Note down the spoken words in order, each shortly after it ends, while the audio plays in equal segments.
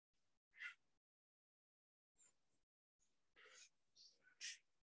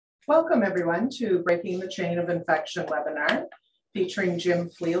Welcome everyone to Breaking the Chain of Infection webinar featuring Jim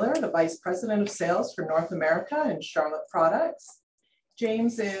Fieler, the Vice President of Sales for North America and Charlotte Products.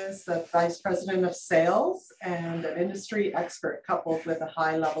 James is the Vice President of Sales and an industry expert coupled with a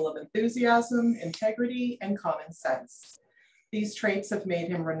high level of enthusiasm, integrity, and common sense. These traits have made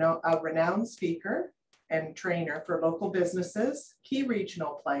him a renowned speaker and trainer for local businesses, key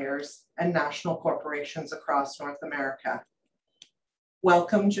regional players, and national corporations across North America.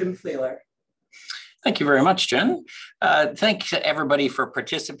 Welcome, Jim Fieler. Thank you very much, Jen. Thanks to everybody for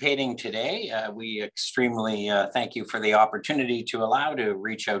participating today. We extremely thank you for the opportunity to allow to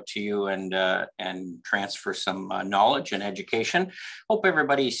reach out to you and transfer some knowledge and education. Hope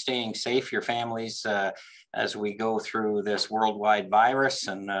everybody's staying safe, your families, as we go through this worldwide virus,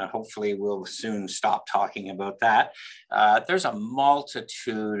 and hopefully we'll soon stop talking about that. There's a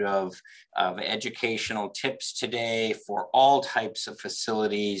multitude of educational tips today for all types of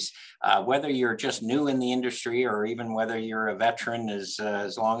facilities, whether you're just new in the industry or even whether you're a veteran as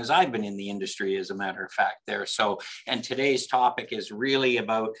long as I've been in the industry, as a matter of fact there. So, and today's topic is really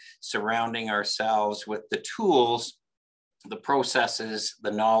about surrounding ourselves with the tools, the processes, the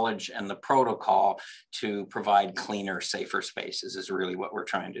knowledge, and the protocol to provide cleaner, safer spaces is really what we're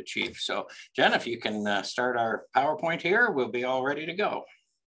trying to achieve. So Jen, if you can start our PowerPoint here, we'll be all ready to go.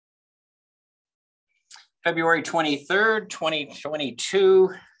 February 23rd,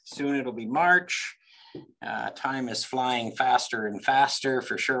 2022, soon it'll be March. Time is flying faster and faster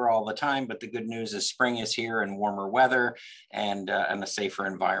for sure all the time, but the good news is spring is here and warmer weather and a safer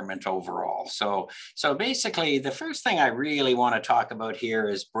environment overall. So basically the first thing I really want to talk about here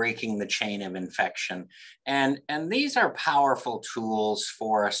is breaking the chain of infection. And these are powerful tools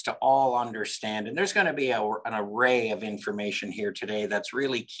for us to all understand. And there's going to be an array of information here today that's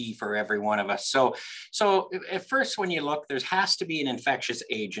really key for every one of us. So at first, when you look, there has to be an infectious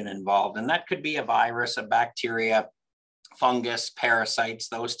agent involved, and that could be a virus, a bacteria, fungus, parasites,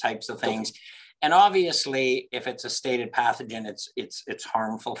 those types of things. And obviously, if it's a stated pathogen, it's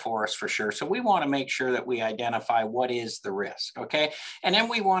harmful for us for sure. So we want to make sure that we identify what is the risk, okay? And then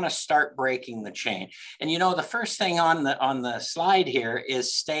we want to start breaking the chain. And you know, the first thing on the slide here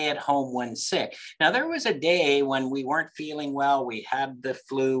is stay at home when sick. Now, there was a day when we weren't feeling well, we had the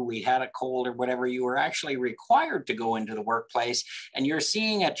flu, we had a cold or whatever, you were actually required to go into the workplace. And you're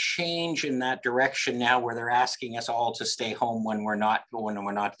seeing a change in that direction now where they're asking us all to stay home when we're not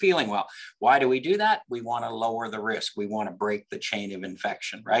feeling well. Why do we do that? We want to lower the risk. We want to break the chain of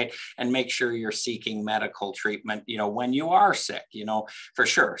infection, right? And make sure you're seeking medical treatment, you know, when you are sick, you know, for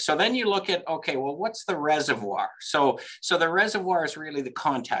sure. So then you look at, okay, well, what's the reservoir? So the reservoir is really the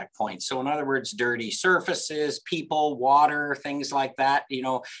contact point. So in other words, dirty surfaces, people, water, things like that. You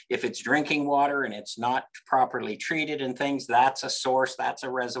know, if it's drinking water and it's not properly treated and things, that's a source, that's a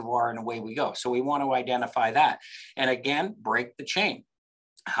reservoir, and away we go. So we want to identify that. And again, break the chain.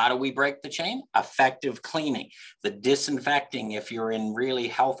 How do we break the chain? Effective cleaning, the disinfecting if you're in really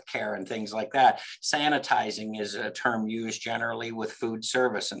healthcare and things like that. Sanitizing is a term used generally with food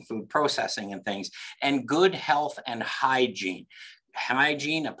service and food processing and things. And good health and hygiene.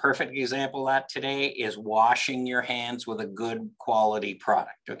 Hygiene, a perfect example of that today is washing your hands with a good quality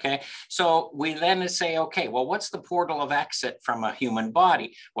product, okay? So we then say, okay, well, what's the portal of exit from a human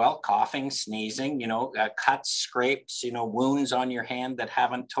body? Well, coughing, sneezing, you know, cuts, scrapes, you know, wounds on your hand that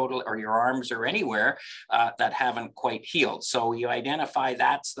haven't totally, or your arms or anywhere that haven't quite healed. So you identify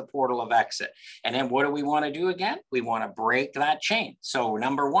that's the portal of exit. And then what do we want to do again? We want to break that chain. So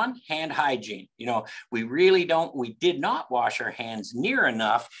number one, hand hygiene. You know, we did not wash our hands near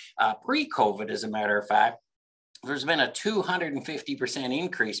enough pre-COVID, as a matter of fact. There's been a 250%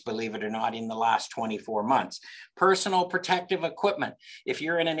 increase, believe it or not, in the last 24 months. Personal protective equipment. If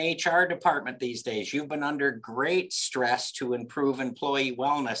you're in an HR department these days, you've been under great stress to improve employee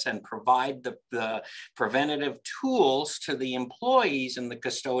wellness and provide the preventative tools to the employees and the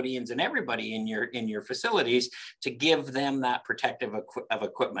custodians and everybody in your facilities to give them that protective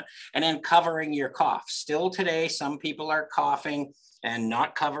equipment. And then covering your cough. Still today, some people are coughing and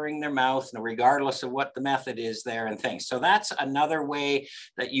not covering their mouth, regardless of what the method is there and things. So that's another way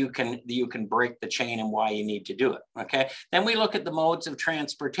that you can break the chain and why you need to do it, okay? Then we look at the modes of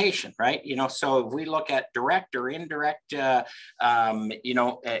transportation, right? You know, so if we look at direct or indirect,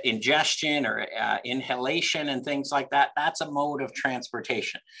 ingestion or inhalation and things like that, that's a mode of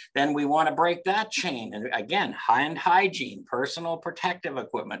transportation. Then we want to break that chain. And again, hand hygiene, personal protective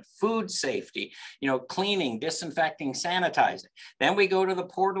equipment, food safety, you know, cleaning, disinfecting, sanitizing. Then Then we go to the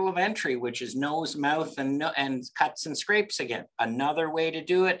portal of entry, which is nose, mouth, and cuts and scrapes again. Another way to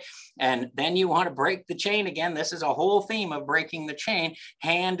do it. And then you want to break the chain again. This is a whole theme of breaking the chain: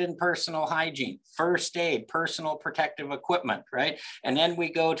 hand and personal hygiene, first aid, personal protective equipment, right? And then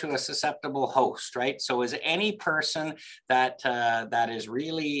we go to a susceptible host, right? So is any person that is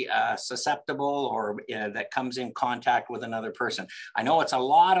really susceptible or that comes in contact with another person. I know it's a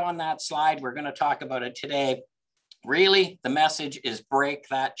lot on that slide. We're going to talk about it today. Really, the message is break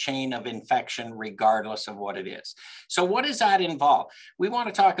that chain of infection regardless of what it is. So what does that involve? We want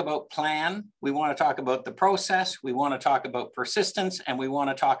to talk about plan. We want to talk about the process. We want to talk about persistence, and we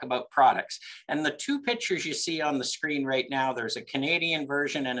want to talk about products. And the two pictures you see on the screen right now, there's a Canadian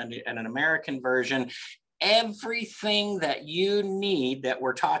version and an American version. Everything that you need that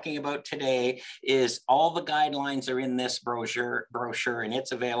we're talking about today is all the guidelines are in this brochure, and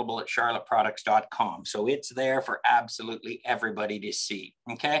it's available at charlotteproducts.com. So it's there for absolutely everybody to see.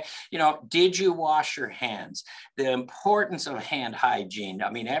 Okay. You know, did you wash your hands? The importance of hand hygiene. I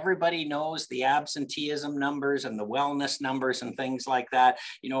mean, everybody knows the absenteeism numbers and the wellness numbers and things like that.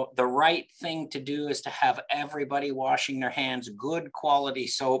 You know, the right thing to do is to have everybody washing their hands, good quality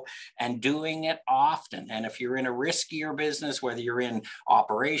soap, and doing it often. And if you're in a riskier business, whether you're in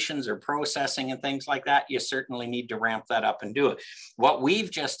operations or processing and things like that, you certainly need to ramp that up and do it. What we've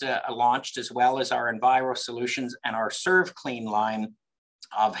just launched, as well as our Enviro Solutions and our Serve Clean line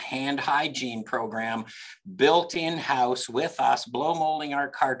of hand hygiene program, built in-house with us, blow molding our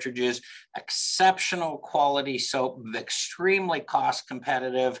cartridges, exceptional quality soap, extremely cost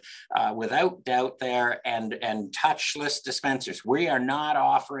competitive, without doubt there, and touchless dispensers. We are not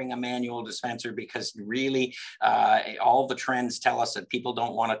offering a manual dispenser because really all the trends tell us that people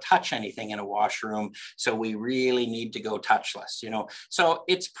don't want to touch anything in a washroom. So we really need to go touchless, you know. So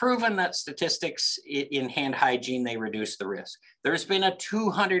it's proven that statistics in hand hygiene, they reduce the risk. There's been a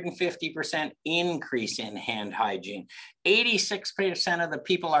 250% increase in hand hygiene. 86% of the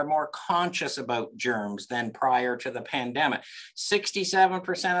people are more conscious about germs than prior to the pandemic.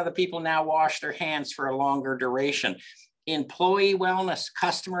 67% of the people now wash their hands for a longer duration. Employee wellness,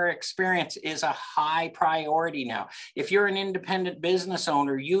 customer experience is a high priority now. If you're an independent business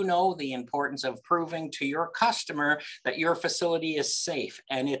owner, you know the importance of proving to your customer that your facility is safe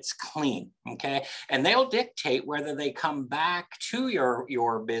and it's clean, okay? And they'll dictate whether they come back to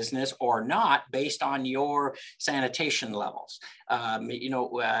your business or not based on your sanitation levels,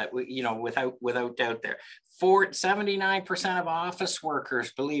 without doubt there. 79% of office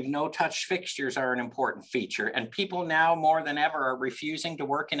workers believe no-touch fixtures are an important feature, and people now more than ever are refusing to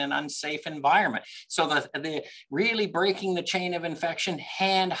work in an unsafe environment. So the really breaking the chain of infection,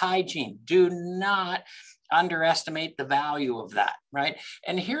 hand hygiene. Do not underestimate the value of that, right?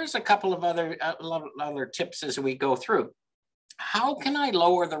 And here's a couple of other tips as we go through. How can I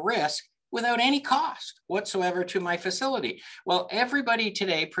lower the risk without any cost whatsoever to my facility? Well, everybody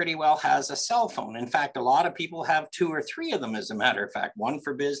today pretty well has a cell phone. In fact, a lot of people have 2 or 3 of them, as a matter of fact, one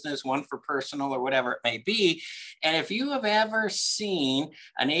for business, one for personal, or whatever it may be. And if you have ever seen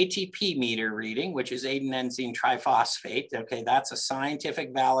an ATP meter reading, which is adenosine triphosphate, okay, that's a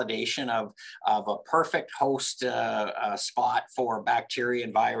scientific validation of a perfect host spot for bacteria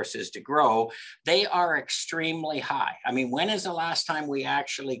and viruses to grow. They are extremely high. I mean, when is the last time we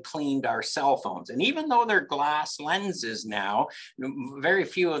actually cleaned our cell phones? And even though they're glass lenses now, very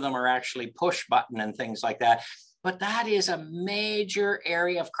few of them are actually push button and things like that. But that is a major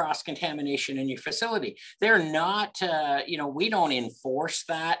area of cross-contamination in your facility. They're not, we don't enforce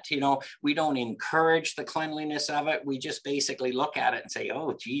that. We don't encourage the cleanliness of it. We just basically look at it and say,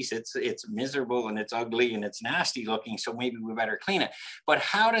 oh, geez, it's miserable and it's ugly and it's nasty looking, so maybe we better clean it. But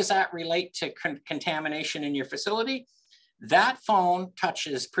how does that relate to contamination in your facility? That phone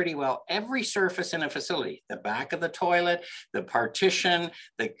touches pretty well every surface in a facility: the back of the toilet, the partition,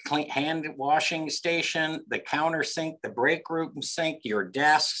 the hand washing station, the counter sink, the break room sink, your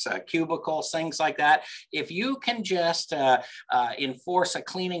desks, cubicles, things like that. If you can just enforce a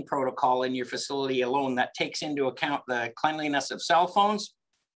cleaning protocol in your facility alone that takes into account the cleanliness of cell phones,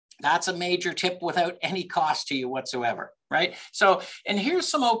 that's a major tip without any cost to you whatsoever, right? So, and here's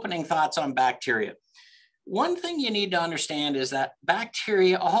some opening thoughts on bacteria. One thing you need to understand is that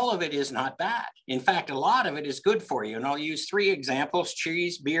bacteria, all of it is not bad. In fact, a lot of it is good for you. And I'll use 3 examples: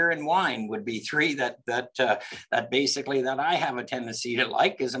 cheese, beer, and wine would be 3 that basically that I have a tendency to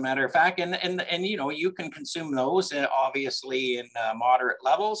like, as a matter of fact. And you can consume those obviously in moderate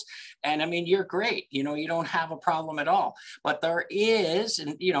levels. And I mean, you're great. You don't have a problem at all. But there is,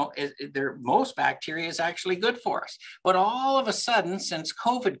 and most bacteria is actually good for us. But all of a sudden, since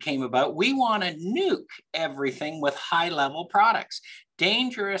COVID came about, we want to nuke everything with high-level products.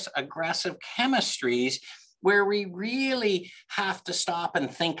 Dangerous, aggressive chemistries where we really have to stop and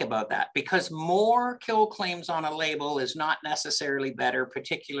think about that, because more kill claims on a label is not necessarily better,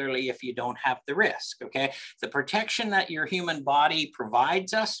 particularly if you don't have the risk, okay? The protection that your human body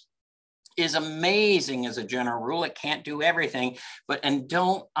provides us is amazing as a general rule. It can't do everything, and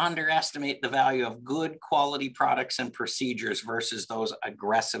don't underestimate the value of good quality products and procedures versus those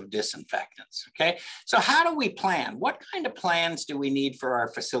aggressive disinfectants, okay? So how do we plan? What kind of plans do we need for our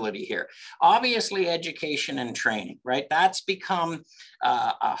facility here? Obviously, education and training, right? That's become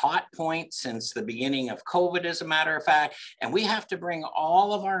a hot point since the beginning of COVID, as a matter of fact, and we have to bring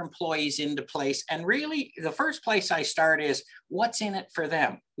all of our employees into place. And really, the first place I start is, what's in it for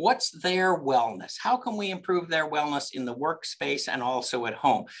them? What's their wellness? How can we improve their wellness in the workspace and also at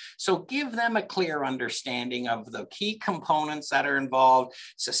home? So give them a clear understanding of the key components that are involved,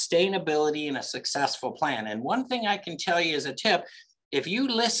 sustainability, and a successful plan. And one thing I can tell you as a tip, if you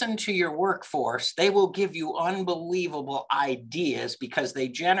listen to your workforce, they will give you unbelievable ideas, because they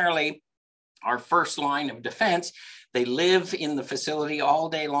generally are first line of defense. They live in the facility all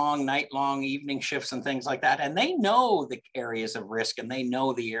day long, night long, evening shifts and things like that. And they know the areas of risk and they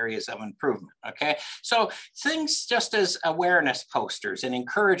know the areas of improvement, okay? So things just as awareness posters and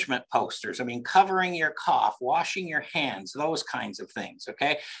encouragement posters, I mean, covering your cough, washing your hands, those kinds of things,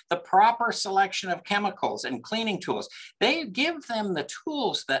 okay? The proper selection of chemicals and cleaning tools. They give them the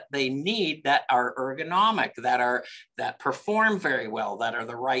tools that they need that are ergonomic, that perform very well, that are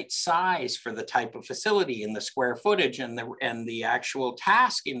the right size for the type of facility and the square footage and the actual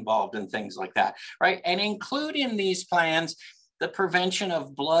task involved and things like that, right? And include in these plans the prevention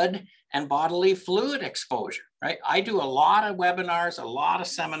of blood and bodily fluid exposure, right? I do a lot of webinars, a lot of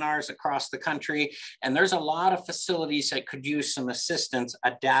seminars across the country, and there's a lot of facilities that could use some assistance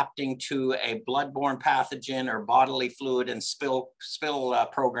adapting to a bloodborne pathogen or bodily fluid and spill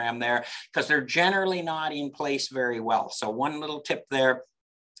program there, because they're generally not in place very well. So one little tip there.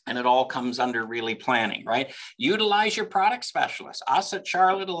 And it all comes under really planning, right? Utilize your product specialists. Us at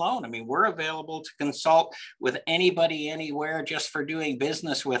Charlotte alone, I mean, we're available to consult with anybody, anywhere, just for doing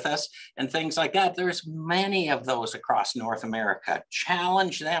business with us and things like that. There's many of those across North America.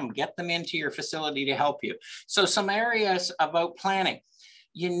 Challenge them, get them into your facility to help you. So some areas about planning.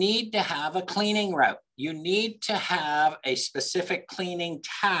 You need to have a cleaning route. You need to have a specific cleaning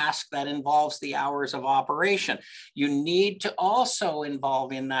task that involves the hours of operation. You need to also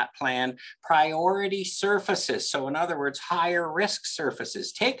involve in that plan priority surfaces. So in other words, higher risk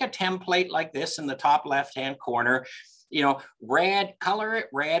surfaces. Take a template like this in the top left-hand corner, you know, color it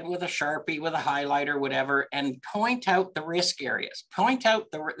red with a Sharpie, with a highlighter, whatever, and point out the risk areas. Point out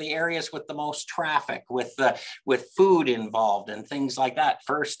the areas with the most traffic, with food involved and things like that,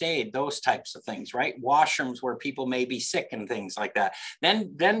 first aid, those types of things, right? Washrooms where people may be sick and things like that.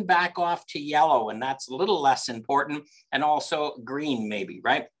 Then back off to yellow, and that's a little less important, and also green maybe,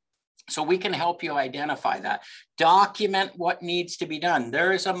 right? So we can help you identify that. Document what needs to be done.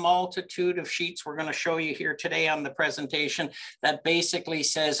 There is a multitude of sheets we're going to show you here today on the presentation that basically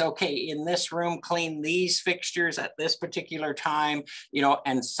says, okay, in this room, clean these fixtures at this particular time, you know,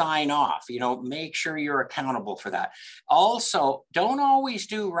 and sign off, you know, make sure you're accountable for that. Also, don't always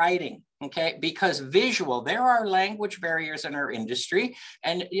do writing. Okay, because visual, there are language barriers in our industry,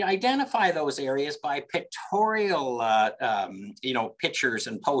 and you identify those areas by pictorial, you know, pictures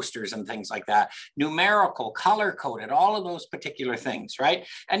and posters and things like that, numerical, color coded, all of those particular things, right?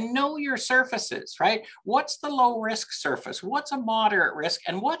 And know your surfaces, right? What's the low risk surface? What's a moderate risk?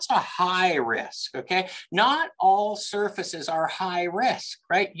 And what's a high risk, okay? Not all surfaces are high risk,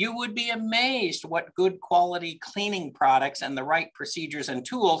 right? You would be amazed what good quality cleaning products and the right procedures and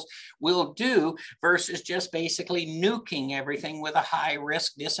tools will do versus just basically nuking everything with a high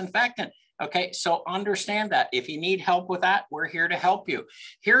risk disinfectant. Okay, so understand that. If you need help with that, we're here to help you.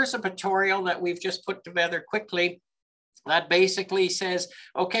 Here's a tutorial that we've just put together quickly that basically says,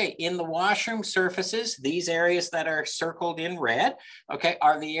 okay, in the washroom surfaces, these areas that are circled in red, okay,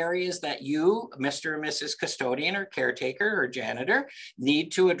 are the areas that you, Mr. and Mrs. Custodian or caretaker or janitor,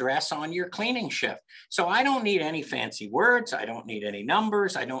 need to address on your cleaning shift. So I don't need any fancy words. I don't need any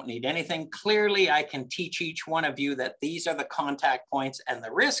numbers. I don't need anything. Clearly, I can teach each one of you that these are the contact points and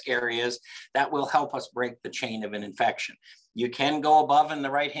the risk areas that will help us break the chain of an infection. You can go above in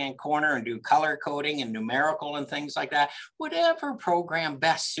the right-hand corner and do color coding and numerical and things like that, whatever program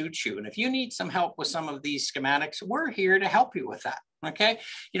best suits you. And if you need some help with some of these schematics, we're here to help you with that. Okay,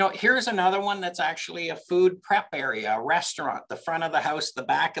 you know, here's another one that's actually a food prep area, a restaurant, the front of the house, the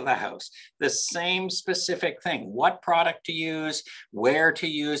back of the house, the same specific thing, what product to use, where to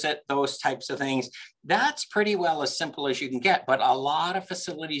use it, those types of things. That's pretty well as simple as you can get, but a lot of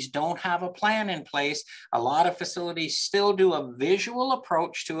facilities don't have a plan in place. A lot of facilities still do a visual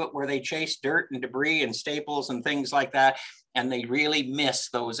approach to it where they chase dirt and debris and staples and things like that, and they really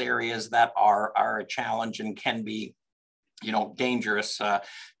miss those areas that are a challenge and can be, you know, dangerous to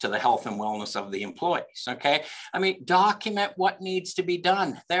the health and wellness of the employees. Okay, I mean, document what needs to be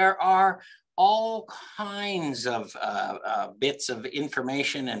done. There are all kinds of bits of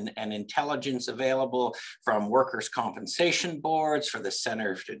information and intelligence available from workers' compensation boards, for the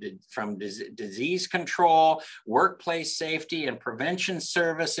Center from Disease Control, workplace safety and prevention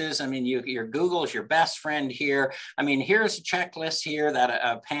services. I mean, your Google's your best friend here. I mean, here's a checklist here, that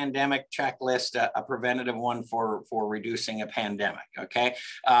a pandemic checklist, a preventative one for reducing a pandemic, okay?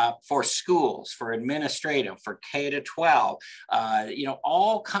 For schools, for administrative, for K to 12, you know,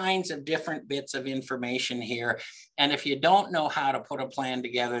 all kinds of different bits of information here. And if you don't know how to put a plan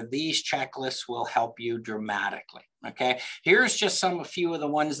together, these checklists will help you dramatically. Okay, here's just a few of the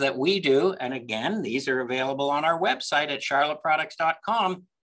ones that we do. And again, these are available on our website at charlotteproducts.com.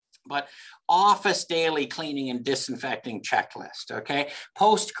 But office daily cleaning and disinfecting checklist, okay?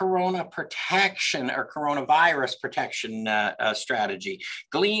 Post-corona protection or coronavirus protection strategy,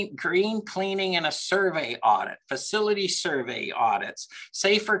 green cleaning and a survey audit, facility survey audits,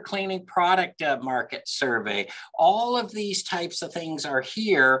 safer cleaning product market survey. All of these types of things are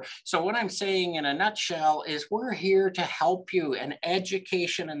here. So what I'm saying in a nutshell is we're here to help you, and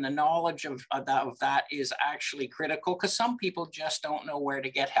education and the knowledge of that is actually critical, because some people just don't know where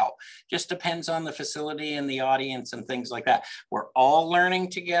to get help. Just depends on the facility and the audience and things like that. We're all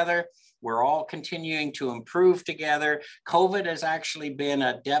learning together. We're all continuing to improve together. COVID has actually been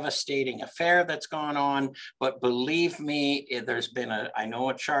a devastating affair that's gone on, but believe me, there's been I know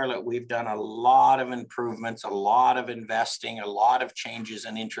at Charlotte, we've done a lot of improvements, a lot of investing, a lot of changes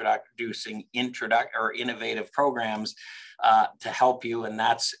in introducing innovative programs to help you. And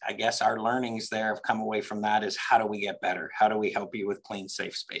that's, I guess, our learnings there have come away from that is, how do we get better? How do we help you with clean,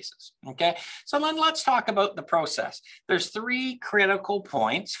 safe spaces? Okay, so then let's talk about the process. There's 3 critical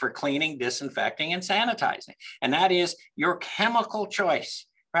points for cleaning, disinfecting, and sanitizing, and that is your chemical choice.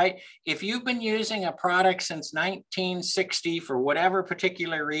 Right? If you've been using a product since 1960 for whatever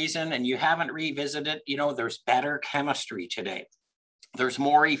particular reason and you haven't revisited, you know, there's better chemistry today. There's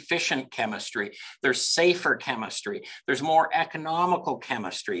more efficient chemistry. There's safer chemistry. There's more economical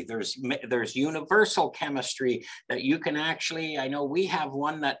chemistry. There's universal chemistry that you can actually, I know we have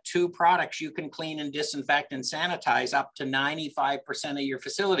one that 2 products you can clean and disinfect and sanitize up to 95% of your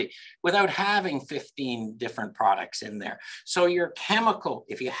facility without having 15 different products in there. So your chemical,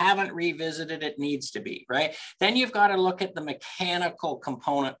 if you haven't revisited it, needs to be, right? Then you've got to look at the mechanical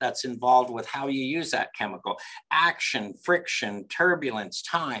component that's involved with how you use that chemical. Action, friction, turbulence,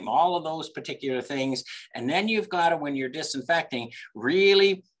 time, all of those particular things. And then you've got to, when you're disinfecting,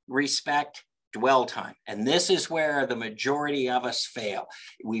 really respect dwell time. And this is where the majority of us fail.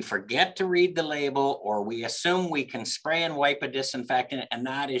 We forget to read the label, or we assume we can spray and wipe a disinfectant, and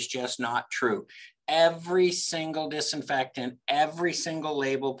that is just not true. Every single disinfectant, every single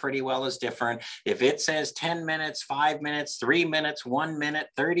label pretty well is different. If it says 10 minutes, 5 minutes, 3 minutes, 1 minute,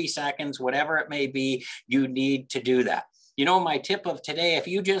 30 seconds, whatever it may be, you need to do that. You know, my tip of today, if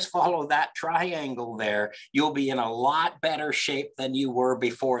you just follow that triangle there, you'll be in a lot better shape than you were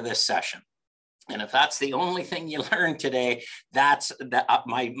before this session. And if that's the only thing you learned today, that's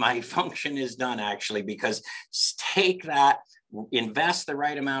my function is done, actually, because take that, invest the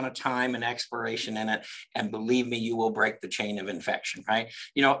right amount of time and exploration in it, and believe me, you will break the chain of infection, right?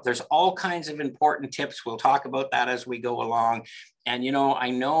 You know, there's all kinds of important tips. We'll talk about that as we go along. And, you know,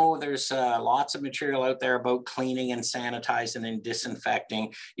 I know there's lots of material out there about cleaning and sanitizing and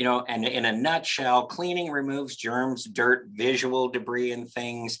disinfecting, you know, and in a nutshell, cleaning removes germs, dirt, visual debris and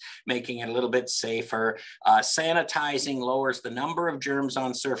things, making it a little bit safer. Sanitizing lowers the number of germs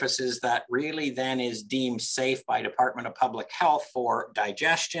on surfaces that really then is deemed safe by Department of Public Health for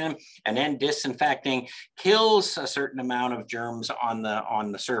digestion. And then disinfecting kills a certain amount of germs on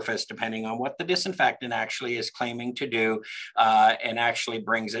the surface, depending on what the disinfectant actually is claiming to do. And actually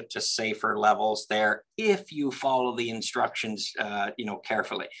brings it to safer levels there if you follow the instructions, you know,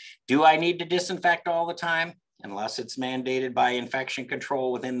 carefully. Do I need to disinfect all the time? Unless it's mandated by infection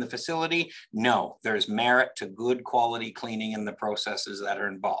control within the facility? No, there's merit to good quality cleaning in the processes that are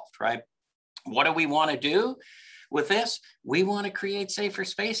involved, right? What do we want to do? With this, we want to create safer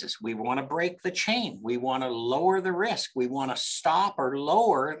spaces. We want to break the chain. We want to lower the risk. We want to stop or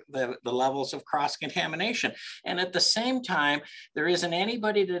lower the levels of cross-contamination. And at the same time, there isn't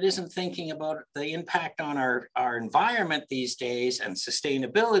anybody that isn't thinking about the impact on our environment these days and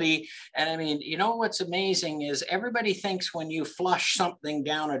sustainability. And I mean, you know, what's amazing is everybody thinks when you flush something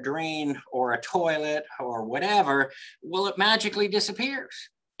down a drain or a toilet or whatever, well, it magically disappears.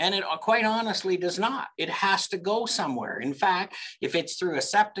 And it quite honestly does not. It has to go somewhere. In fact, if it's through a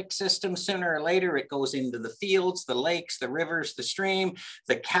septic system, sooner or later, it goes into the fields, the lakes, the rivers, the stream,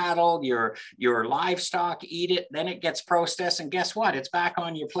 the cattle, your livestock eat it, then it gets processed. And guess what? It's back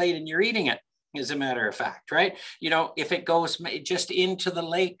on your plate and you're eating it. As a matter of fact, right? You know, if it goes just into the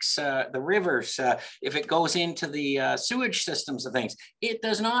lakes, the rivers, if it goes into the sewage systems and things, it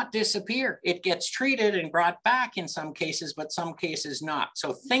does not disappear. It gets treated and brought back in some cases, but some cases not.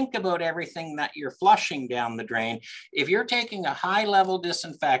 So think about everything that you're flushing down the drain. If you're taking a high-level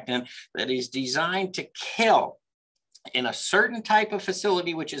disinfectant that is designed to kill in a certain type of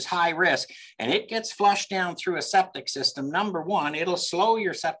facility, which is high risk, and it gets flushed down through a septic system, number one, it'll slow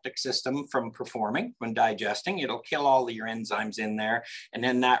your septic system from performing, when digesting. It'll kill all of your enzymes in there, and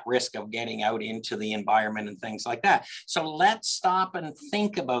then that risk of getting out into the environment and things like that. So let's stop and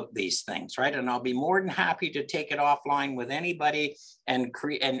think about these things, right? And I'll be more than happy to take it offline with anybody and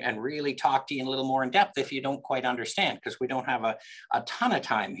really talk to you in a little more in depth if you don't quite understand, because we don't have a ton of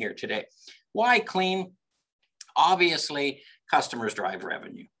time here today. Why clean? Obviously, customers drive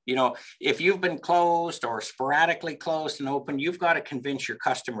revenue. You know, if you've been closed or sporadically closed and open, you've got to convince your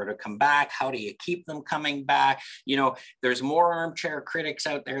customer to come back. How do you keep them coming back? You know, there's more armchair critics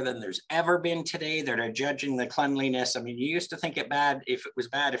out there than there's ever been today that are judging the cleanliness. I mean, you used to think it was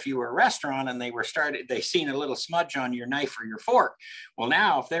bad if you were a restaurant and they seen a little smudge on your knife or your fork. Well,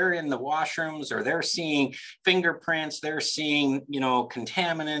 now if they're in the washrooms or they're seeing fingerprints, they're seeing, you know,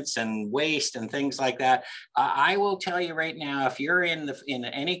 contaminants and waste and things like that. I will tell you right now, if you're in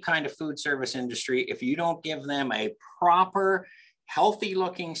any kind of food service industry, if you don't give them a proper, healthy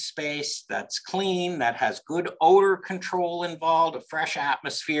looking space that's clean, that has good odor control involved, a fresh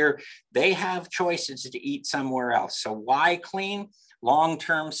atmosphere, they have choices to eat somewhere else. So why clean?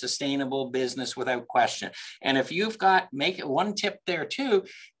 Long-term sustainable business without question. And if you've got, make it one tip there too,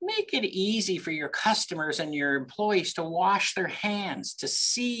 make it easy for your customers and your employees to wash their hands, to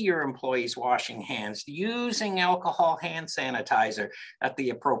see your employees washing hands, using alcohol hand sanitizer at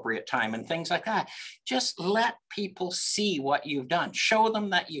the appropriate time and things like that. Just let people see what you've done. Show them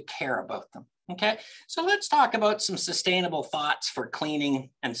that you care about them. Okay, so let's talk about some sustainable thoughts for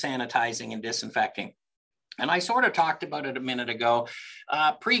cleaning and sanitizing and disinfecting. And I sort of talked about it a minute ago,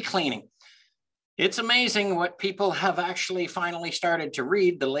 pre-cleaning. It's amazing what people have actually finally started to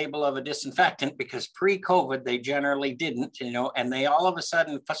read the label of a disinfectant, because pre-COVID, they generally didn't, you know, and they all of a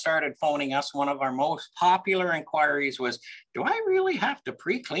sudden started phoning us. One of our most popular inquiries was, do I really have to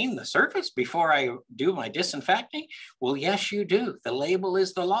pre-clean the surface before I do my disinfecting? Well, yes, you do. The label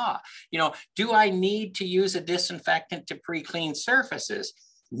is the law. You know, do I need to use a disinfectant to pre-clean surfaces?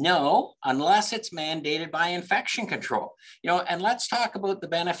 No, unless it's mandated by infection control. You know, and let's talk about the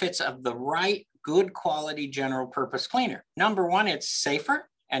benefits of the right, good quality general purpose cleaner. Number one, it's safer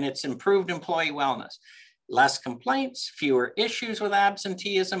and it's improved employee wellness. Less complaints, fewer issues with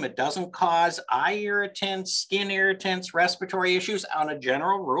absenteeism. It doesn't cause eye irritants, skin irritants, respiratory issues. On a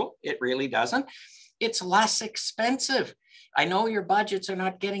general rule, it really doesn't. It's less expensive. I know your budgets are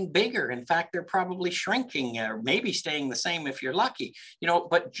not getting bigger. In fact, they're probably shrinking or maybe staying the same if you're lucky, you know,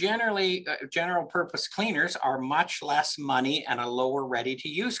 but generally general purpose cleaners are much less money and a lower ready to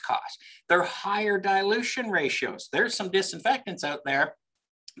use cost. They're higher dilution ratios. There's some disinfectants out there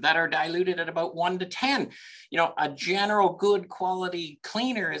that are diluted at about 1 to 10. You know, a general good quality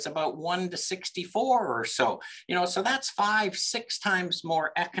cleaner is about 1 to 64 or so. You know, so that's 5-6 times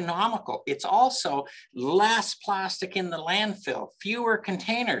more economical. It's also less plastic in the landfill, fewer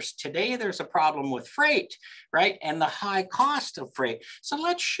containers. Today, there's a problem with freight, right? And the high cost of freight. So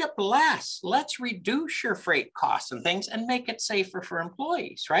let's ship less. Let's reduce your freight costs and things and make it safer for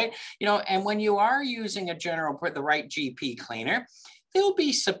employees, right? You know, and when you are using the right GP cleaner, they'll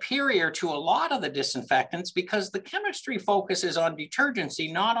be superior to a lot of the disinfectants because the chemistry focuses on detergency,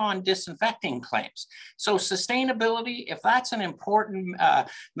 not on disinfecting claims. So sustainability, if that's an important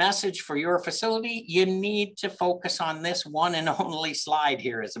message for your facility, you need to focus on this one and only slide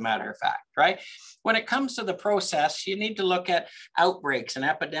here, as a matter of fact, right? When it comes to the process, you need to look at outbreaks and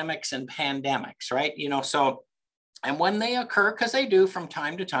epidemics and pandemics, right? You know, so and when they occur, because they do from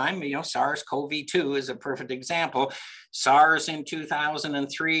time to time, you know, SARS-CoV-2 is a perfect example. SARS in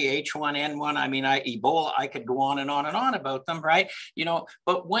 2003, H1N1, I mean, Ebola, I could go on and on and on about them, right? You know,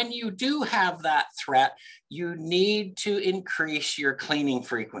 but when you do have that threat, you need to increase your cleaning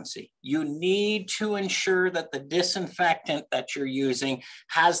frequency. You need to ensure that the disinfectant that you're using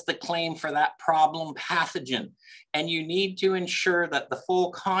has the claim for that problem pathogen. And you need to ensure that the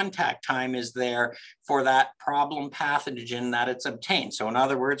full contact time is there for that problem pathogen that it's obtained. So in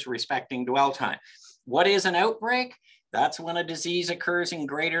other words, respecting dwell time. What is an outbreak? That's when a disease occurs in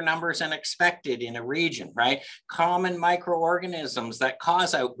greater numbers than expected in a region, right? Common microorganisms that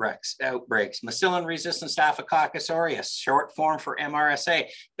cause outbreaks, Bacillin-resistant Staphylococcus aureus, short form for MRSA,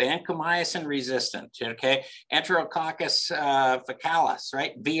 vancomycin resistant, okay? Enterococcus faecalis,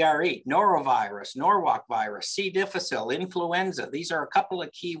 right? VRE, norovirus, Norwalk virus, C. difficile, influenza. These are a couple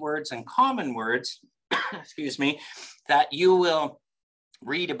of key words and common words, excuse me, that you will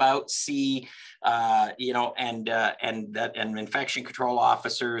read about, see, you know, and infection control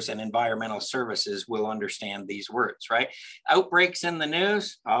officers and environmental services will understand these words, right? Outbreaks in the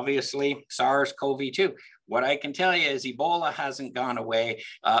news, obviously SARS-CoV-2. What I can tell you is Ebola hasn't gone away.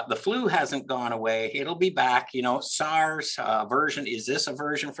 The flu hasn't gone away. It'll be back. You know, SARS version, is this a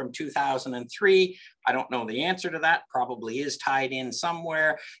version from 2003? I don't know the answer to that. Probably is tied in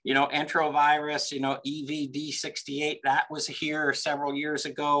somewhere. You know, enterovirus, you know, EVD68, that was here several years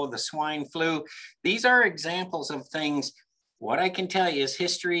ago. The swine flu. These are examples of things. What I can tell you is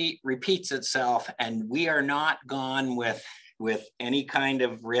history repeats itself, and we are not gone with any kind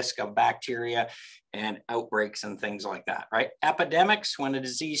of risk of bacteria and outbreaks and things like that, right? Epidemics, when a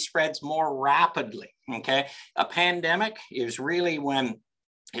disease spreads more rapidly, okay? A pandemic is really when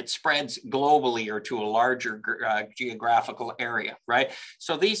it spreads globally or to a larger geographical area, right?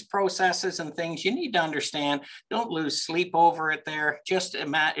 So these processes and things you need to understand. Don't lose sleep over it there. Just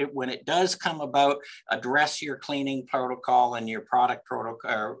imagine when it does come about, address your cleaning protocol and your product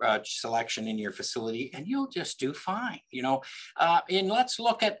protocol selection in your facility, and you'll just do fine, you know? And let's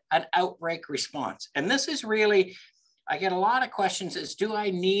look at an outbreak response. And this is really, I get a lot of questions is, do I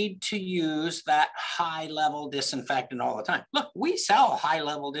need to use that high level disinfectant all the time? Look, we sell high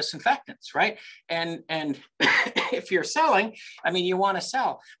level disinfectants, right? And if you're selling, I mean, you want to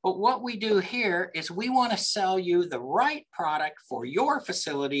sell. But what we do here is we want to sell you the right product for your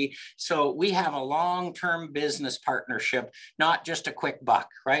facility. So we have a long-term business partnership, not just a quick buck,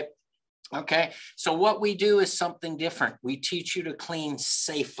 right? Okay, so what we do is something different. We teach you to clean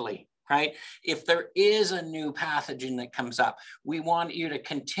safely. Right? If there is a new pathogen that comes up, we want you to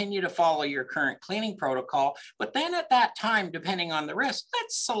continue to follow your current cleaning protocol, but then at that time, depending on the risk,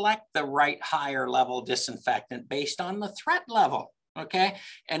 let's select the right higher level disinfectant based on the threat level. Okay,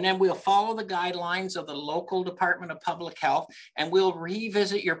 and then we'll follow the guidelines of the local Department of Public Health, and we'll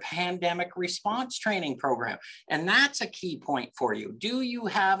revisit your pandemic response training program. And that's a key point for you. Do you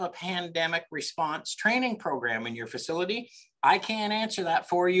have a pandemic response training program in your facility? I can't answer that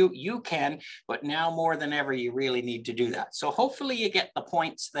for you. You can, but now more than ever, you really need to do that. So hopefully you get the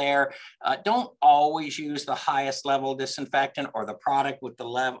points there. Don't always use the highest level disinfectant or the product with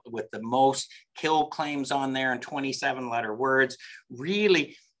the most kill claims on there and 27-letter words.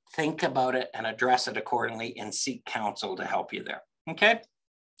 Really think about it and address it accordingly and seek counsel to help you there. Okay.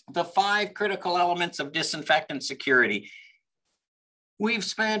 The 5 critical elements of disinfectant security. We've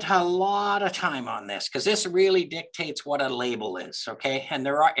spent a lot of time on this because this really dictates what a label is, okay? And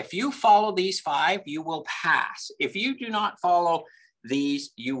if you follow these 5, you will pass. If you do not follow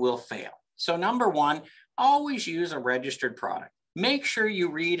these, you will fail. So number 1, always use a registered product. Make sure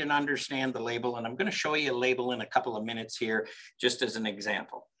you read and understand the label, and I'm going to show you a label in a couple of minutes here, just as an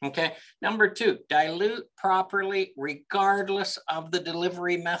example, okay? Number 2, dilute properly regardless of the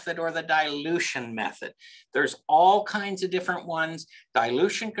delivery method or the dilution method. There's all kinds of different ones.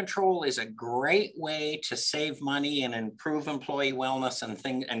 Dilution control is a great way to save money and improve employee wellness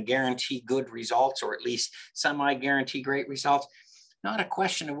and guarantee good results, or at least semi-guarantee great results. Not a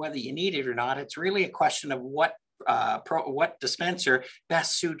question of whether you need it or not. It's really a question of what dispenser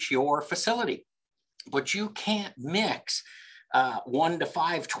best suits your facility. But you can't mix 1 to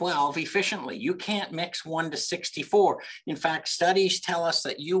 512 efficiently. You can't mix 1 to 64. In fact, studies tell us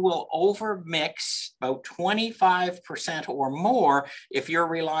that you will overmix about 25% or more if you're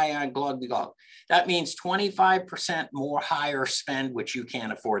relying on glug-glug. That means 25% more higher spend, which you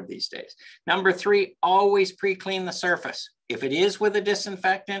can't afford these days. Number 3, always pre-clean the surface. If it is with a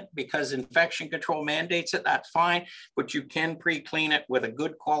disinfectant, because infection control mandates it, that's fine, but you can pre-clean it with a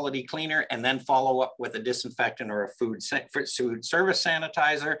good quality cleaner and then follow up with a disinfectant or a food service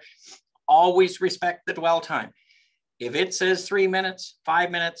sanitizer. Always respect the dwell time. If it says 3 minutes, 5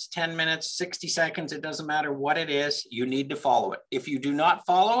 minutes, 10 minutes, 60 seconds, it doesn't matter what it is, you need to follow it. If you do not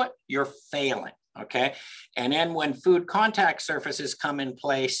follow it, you're failing, okay? And then when food contact surfaces come in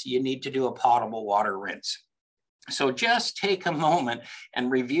place, you need to do a potable water rinse. So just take a moment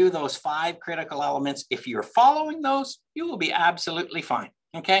and review those 5 critical elements. If you're following those, you will be absolutely fine.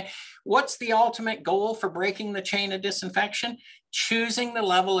 Okay, what's the ultimate goal for breaking the chain of disinfection? Choosing the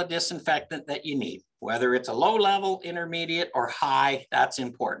level of disinfectant that you need, whether it's a low level, intermediate, or high, that's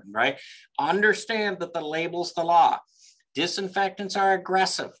important, right? Understand that the label's the law. Disinfectants are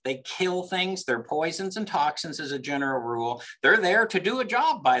aggressive. They kill things. They're poisons and toxins as a general rule. They're there to do a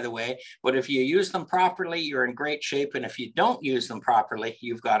job, by the way, but if you use them properly, you're in great shape. And if you don't use them properly,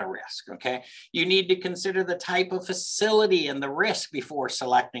 you've got a risk, okay? You need to consider the type of facility and the risk before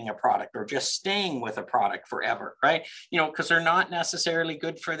selecting a product or just staying with a product forever, right? You know, because they're not necessarily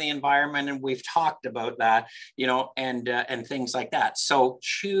good for the environment. And we've talked about that, you know, and things like that. So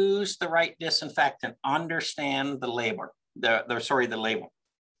choose the right disinfectant, understand the label. The label.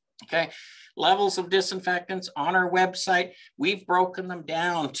 Okay, levels of disinfectants on our website, we've broken them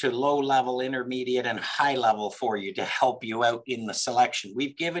down to low level, intermediate, and high level for you to help you out in the selection.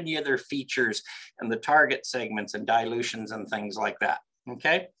 We've given you their features and the target segments and dilutions and things like that.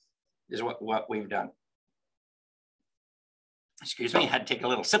 Okay, is what we've done. Excuse me, I had to take a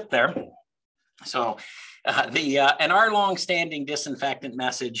little sip there. So and our long-standing disinfectant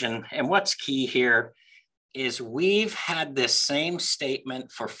message and what's key here is we've had this same statement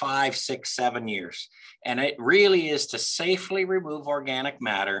for 5, 6, 7 years. And it really is to safely remove organic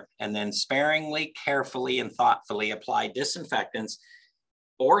matter and then sparingly, carefully, and thoughtfully apply disinfectants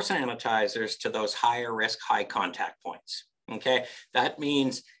or sanitizers to those higher risk, high contact points. Okay, that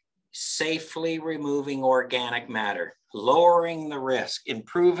means safely removing organic matter, lowering the risk,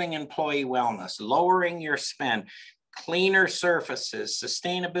 improving employee wellness, lowering your spend, cleaner surfaces,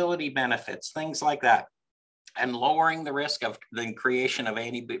 sustainability benefits, things like that. And lowering the risk of the creation of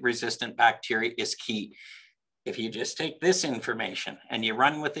anti-resistant bacteria is key. If you just take this information and you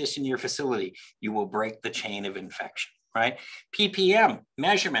run with this in your facility, you will break the chain of infection, right? ppm,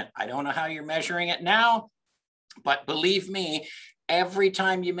 measurement. I don't know how you're measuring it now, but believe me, every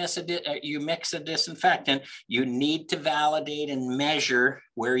time you mix a disinfectant, you need to validate and measure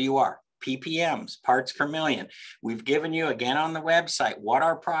where you are. ppms, parts per million. We've given you again on the website what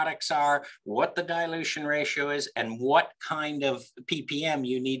our products are, what the dilution ratio is, and what kind of ppm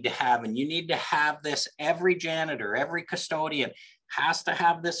you need to have. And you need to have this, every janitor, every custodian has to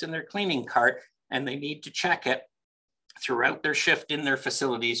have this in their cleaning cart, and they need to check it throughout their shift in their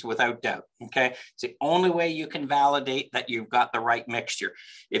facilities without doubt, okay? It's the only way you can validate that you've got the right mixture.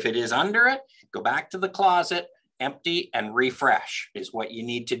 If it is under it, go back to the closet, empty and refresh is what you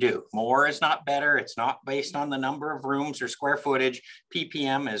need to do. More is not better. It's not based on the number of rooms or square footage.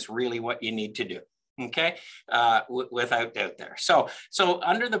 ppm is really what you need to do. Okay, without doubt there. So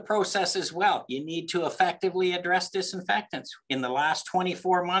under the process as well, you need to effectively address disinfectants. In the last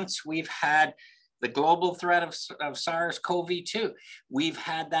 24 months, we've had the global threat of SARS-CoV-2. We've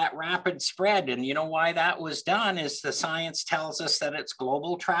had that rapid spread. And you know why that was done is the science tells us that it's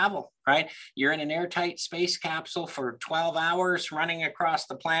global travel, right? You're in an airtight space capsule for 12 hours running across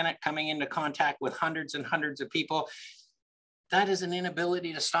the planet, coming into contact with hundreds and hundreds of people. That is an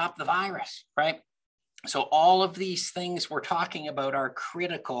inability to stop the virus, right? So all of these things we're talking about are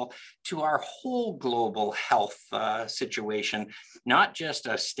critical to our whole global health situation, not just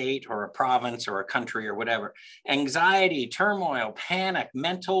a state or a province or a country or whatever. Anxiety, turmoil, panic,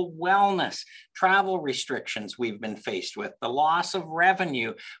 mental wellness, travel restrictions we've been faced with, the loss of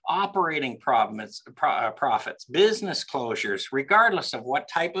revenue, operating profits, business closures, regardless of what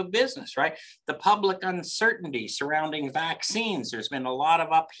type of business, right? The public uncertainty surrounding vaccines, there's been a lot of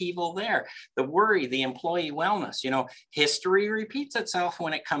upheaval there. The worry, the employee wellness, you know, history repeats itself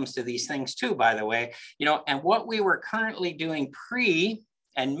when it comes to these things too, by the way, you know, and what we were currently doing pre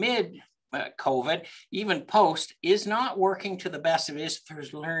and mid COVID, even post, is not working to the best of it.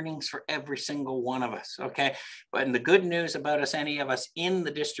 There's learnings for every single one of us, okay? But and the good news about us, any of us in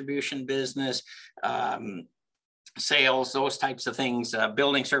the distribution business, sales, those types of things,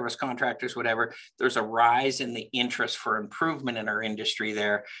 building service contractors, whatever, there's a rise in the interest for improvement in our industry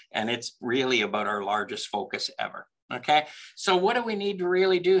there. And it's really about our largest focus ever. Okay, so what do we need to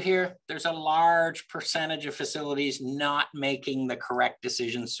really do here? There's a large percentage of facilities not making the correct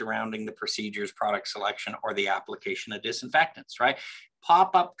decisions surrounding the procedures, product selection, or the application of disinfectants, right?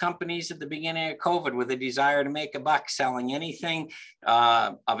 Pop-up companies at the beginning of COVID with a desire to make a buck selling anything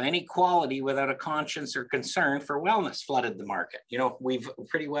of any quality without a conscience or concern for wellness flooded the market. You know, we've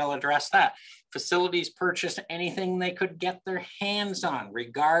pretty well addressed that. Facilities purchased anything they could get their hands on,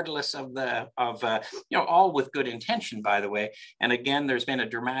 regardless of all with good intention, by the way. And again, there's been a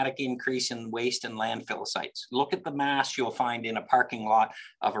dramatic increase in waste and landfill sites. Look at the mass you'll find in a parking lot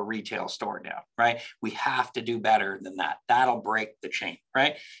of a retail store now, right? We have to do better than that. That'll break the chain,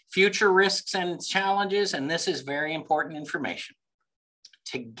 right? Future risks and challenges, and this is very important information.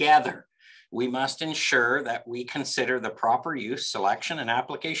 Together, we must ensure that we consider the proper use, selection, and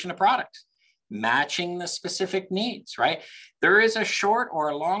application of products, matching the specific needs, right? There is a short or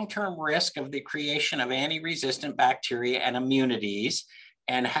a long-term risk of the creation of anti-resistant bacteria and immunities.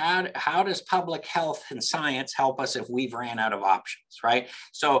 And how does public health and science help us if we've ran out of options, right?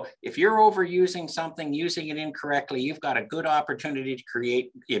 So if you're overusing something, using it incorrectly, you've got a good opportunity to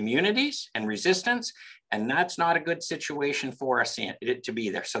create immunities and resistance. And that's not a good situation for us to be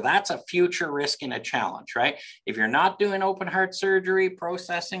there. So that's a future risk and a challenge, right? If you're not doing open heart surgery,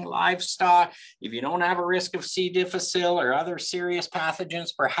 processing livestock, if you don't have a risk of C. difficile or other serious pathogens,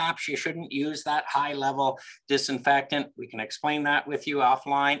 perhaps you shouldn't use that high level disinfectant. We can explain that with you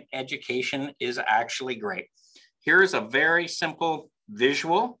offline. Education is actually great. Here's a very simple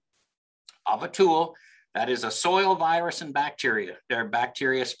visual of a tool that is a soil virus and bacteria, their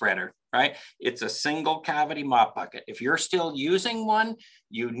bacteria spreader, right? It's a single cavity mop bucket. If you're still using one,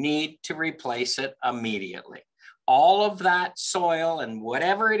 you need to replace it immediately. All of that soil and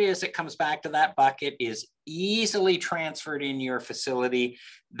whatever it is that comes back to that bucket is easily transferred in your facility.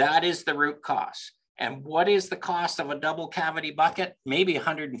 That is the root cause. And what is the cost of a double cavity bucket? Maybe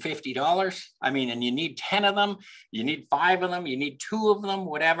 $150. I mean, and you need 10 of them, you need 5 of them, you need 2 of them,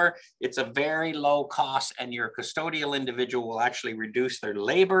 whatever. It's a very low cost, and your custodial individual will actually reduce their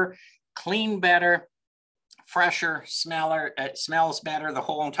labor, clean better, fresher, it smells better, the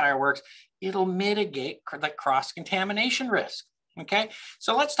whole entire works. It'll mitigate the cross-contamination risk. Okay,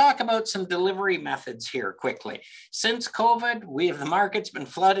 so let's talk about some delivery methods here quickly. Since COVID, the market's been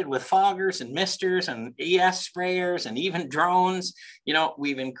flooded with foggers and misters and ES sprayers and even drones. You know,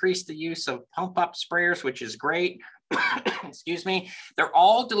 we've increased the use of pump up sprayers, which is great. Excuse me. They're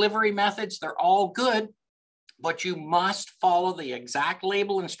all delivery methods. They're all good, but you must follow the exact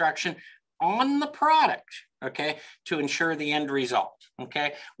label instruction on the product, okay, to ensure the end result,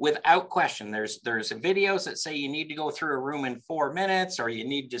 okay, without question. There's videos that say you need to go through a room in 4 minutes, or you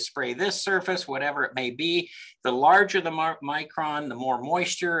need to spray this surface, whatever it may be. The larger the micron, the more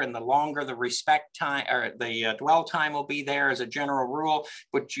moisture, and the longer the respect time or the dwell time will be there as a general rule,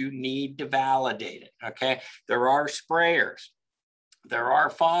 but you need to validate it, okay? There are sprayers. There are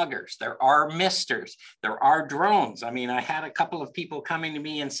foggers, there are misters, there are drones. I mean, I had a couple of people coming to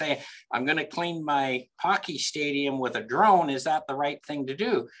me and say, I'm going to clean my hockey stadium with a drone. Is that the right thing to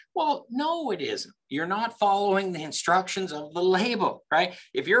do? Well, no, it isn't. You're not following the instructions of the label, right?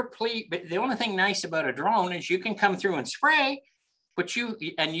 If you're the only thing nice about a drone is you can come through and spray, but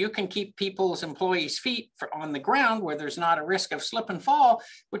you can keep people's employees' feet on the ground where there's not a risk of slip and fall,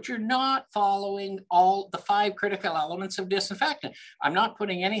 but you're not following all the 5 critical elements of disinfectant. I'm not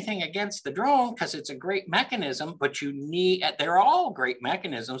putting anything against the drone because it's a great mechanism, but they're all great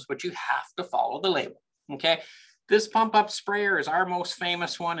mechanisms, but you have to follow the label, okay? This pump up sprayer is our most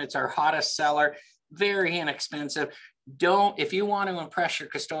famous one. It's our hottest seller, very inexpensive. If you want to impress your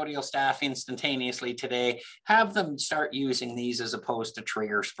custodial staff instantaneously today, have them start using these as opposed to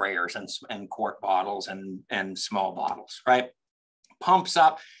trigger sprayers and quart bottles and small bottles, right? Pumps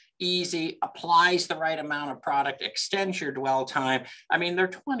up, easy, applies the right amount of product, extends your dwell time. I mean, they're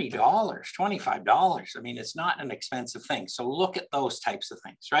 $20, $25. I mean, it's not an expensive thing. So look at those types of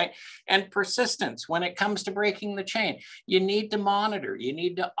things, right? And persistence, when it comes to breaking the chain, you need to monitor, you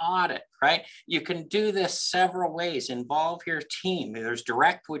need to audit, right? You can do this several ways. Involve your team. There's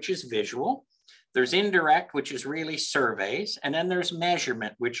direct, which is visual. There's indirect, which is really surveys. And then there's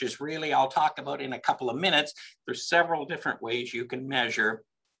measurement, which is really, I'll talk about in a couple of minutes. There's several different ways you can measure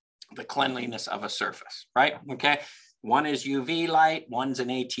the cleanliness of a surface, right? Okay. One is UV light, one's an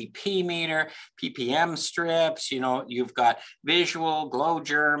ATP meter, ppm strips, you know, you've got visual, glow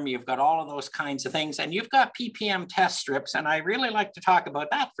germ, you've got all of those kinds of things, and you've got ppm test strips. And I really like to talk about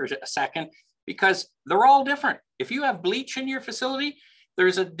that for a second because they're all different. If you have bleach in your facility,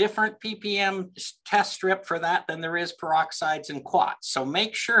 there's a different ppm test strip for that than there is peroxides and quats. So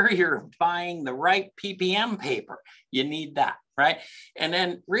make sure you're buying the right ppm paper. You need that, right? And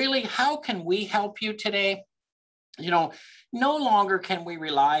then really, how can we help you today? You know, no longer can we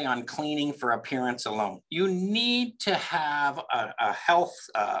rely on cleaning for appearance alone. You need to have a health,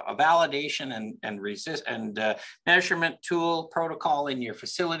 a validation and measurement tool protocol in your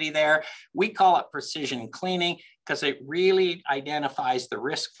facility there. We call it precision cleaning. because it really identifies the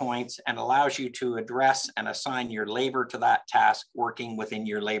risk points and allows you to address and assign your labor to that task working within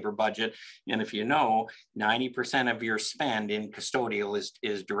your labor budget. And if you know, 90% of your spend in custodial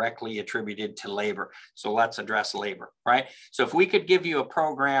is directly attributed to labor. So let's address labor, right? So if we could give you a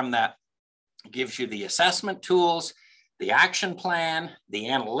program that gives you the assessment tools, the action plan, the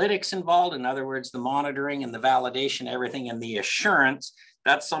analytics involved, in other words, the monitoring and the validation, everything, and the assurance,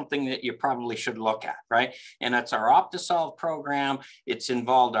 that's something that you probably should look at, right? And that's our OptiSolve program. It's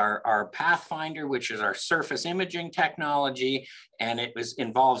involved our Pathfinder, which is our surface imaging technology, and it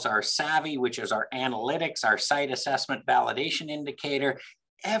involves our Savvy, which is our analytics, our site assessment validation indicator,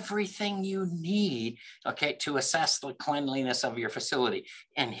 everything you need, okay, to assess the cleanliness of your facility.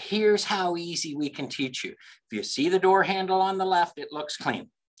 And here's how easy we can teach you. If you see the door handle on the left, it looks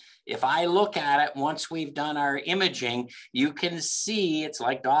clean. If I look at it, once we've done our imaging, you can see it's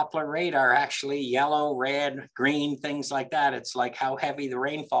like Doppler radar, actually yellow, red, green, things like that. It's like how heavy the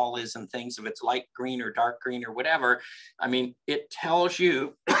rainfall is and things, if it's light green or dark green or whatever. I mean, it tells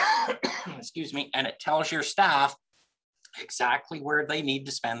you, excuse me, and it tells your staff exactly where they need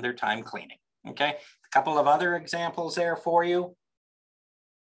to spend their time cleaning. Okay, a couple of other examples there for you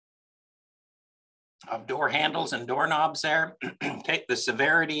of door handles and doorknobs there. Okay, the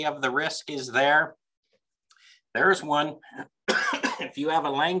severity of the risk is there. There's one. If you have a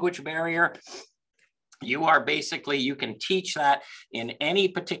language barrier, you are basically, you can teach that in any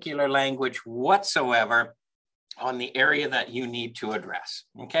particular language whatsoever on the area that you need to address.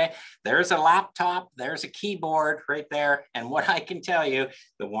 Okay, there's a laptop, there's a keyboard right there. And what I can tell you,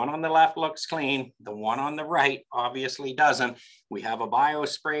 the one on the left looks clean, the one on the right obviously doesn't. We have a bio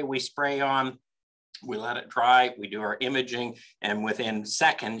spray we spray on, we let it dry, we do our imaging, and within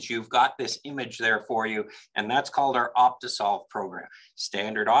seconds, you've got this image there for you. And that's called our OptiSolve program.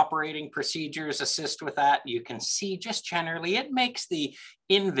 Standard operating procedures assist with that. You can see just generally, it makes the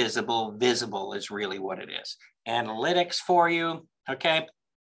invisible visible is really what it is. Analytics for you, okay?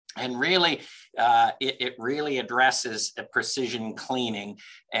 And really, it really addresses a precision cleaning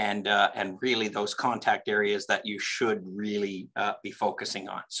and really those contact areas that you should really be focusing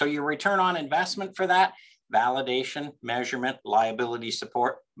on. So your return on investment for that, validation, measurement, liability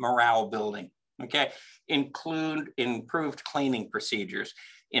support, morale building, okay? Include improved cleaning procedures,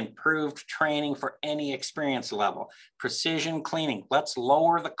 improved training for any experience level, precision cleaning. Let's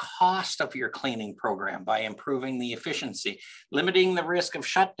lower the cost of your cleaning program by improving the efficiency, limiting the risk of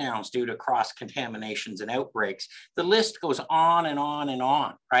shutdowns due to cross-contaminations and outbreaks. The list goes on and on and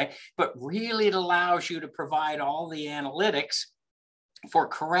on, right? But really it allows you to provide all the analytics for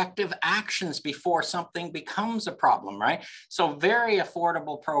corrective actions before something becomes a problem, right? So very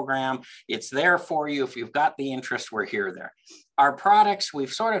affordable program. It's there for you. If you've got the interest, we're here there. Our products,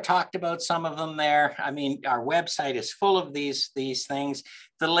 we've sort of talked about some of them there. I mean, our website is full of these things.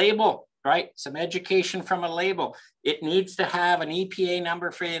 The label, right? Some education from a label. It needs to have an EPA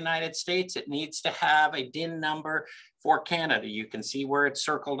number for the United States. It needs to have a DIN number for Canada. You can see where it's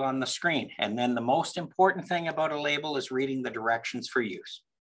circled on the screen. And then the most important thing about a label is reading the directions for use.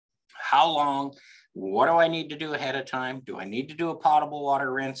 How long? What do I need to do ahead of time? Do I need to do a potable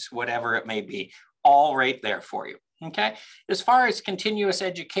water rinse? Whatever it may be, all right there for you. Okay. As far as continuous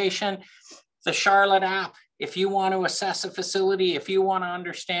education, the Charlotte app, if you want to assess a facility, if you want to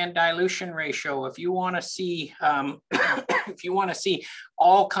understand dilution ratio, if you want to see, if you want to see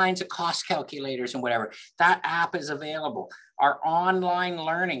all kinds of cost calculators and whatever, that app is available. Our online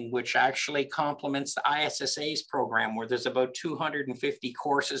learning, which actually complements the ISSA's program, where there's about 250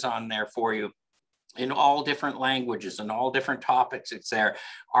 courses on there for you in all different languages and all different topics. It's there.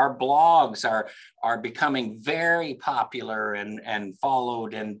 Our blogs are becoming very popular and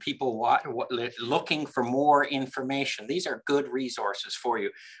followed, and people looking for more information. These are good resources for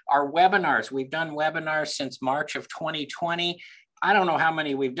you. Our webinars, we've done webinars since March of 2020. I don't know how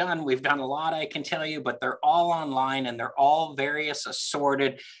many we've done. We've done a lot, I can tell you, but they're all online and they're all various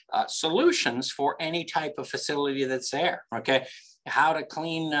assorted solutions for any type of facility that's there, okay? How to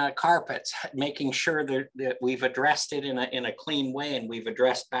clean carpets, making sure that we've addressed it in a clean way and we've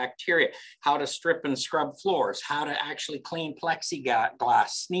addressed bacteria, how to strip and scrub floors, how to actually clean plexiglass,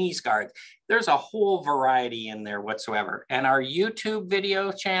 sneeze guards. There's a whole variety in there whatsoever. And our YouTube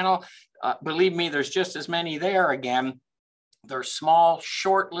video channel, believe me, there's just as many there again. They're small,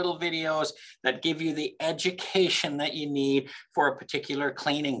 short little videos that give you the education that you need for a particular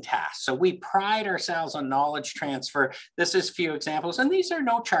cleaning task. So we pride ourselves on knowledge transfer. This is a few examples, and these are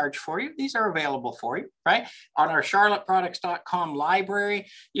no charge for you. These are available for you, right? On our charlotteproducts.com library,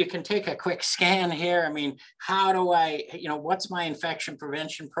 you can take a quick scan here. I mean, how do I, what's my infection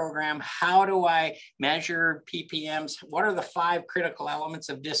prevention program? How do I measure ppms? What are the 5 critical elements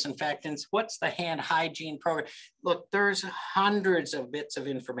of disinfectants? What's the hand hygiene program? Look, there's hundreds of bits of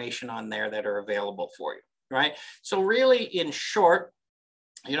information on there that are available for you, right? So really, in short,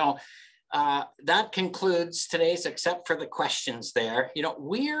 that concludes today's, except for the questions there.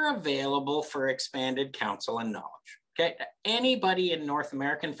 We're available for expanded counsel and knowledge. Okay, anybody in North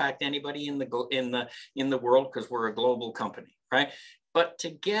America, in fact, anybody in the world, because we're a global company, right? But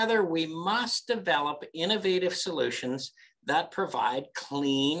together we must develop innovative solutions that provide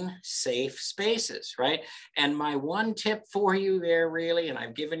clean, safe spaces, right? And my one tip for you there really, and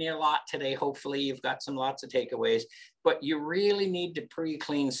I've given you a lot today, hopefully you've got lots of takeaways, but you really need to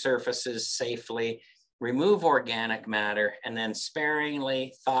pre-clean surfaces safely, remove organic matter, and then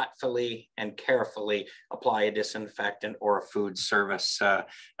sparingly, thoughtfully, and carefully apply a disinfectant or a food service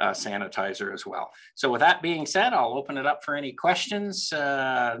sanitizer as well. So with that being said, I'll open it up for any questions.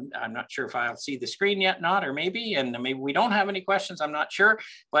 I'm not sure if I'll see the screen yet, or maybe we don't have any questions, I'm not sure,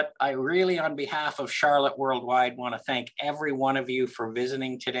 but I really, on behalf of Charlotte Worldwide, want to thank every one of you for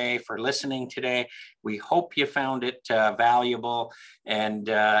visiting today, for listening today. We hope you found it valuable, and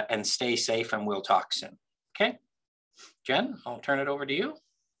stay safe, and we'll talk soon. Okay, Jen, I'll turn it over to you.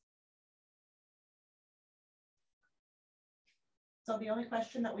 So the only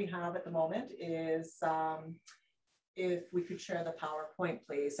question that we have at the moment is if we could share the PowerPoint,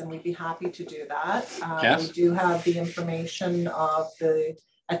 please, and we'd be happy to do that. Yes. We do have the information of the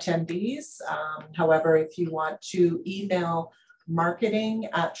attendees. However, if you want to email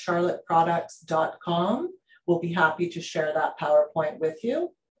marketing@charlotteproducts.com, we'll be happy to share that PowerPoint with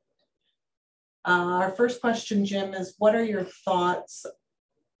you. Our first question, Jim, is what are your thoughts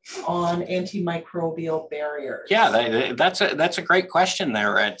on antimicrobial barriers? Yeah, that's a great question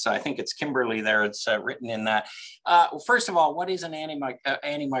there. I think it's Kimberly there. It's written in that. First of all, what is an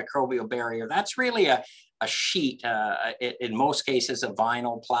antimicrobial barrier? That's really a sheet, in most cases, a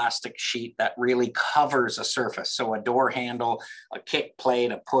vinyl plastic sheet that really covers a surface. So a door handle, a kick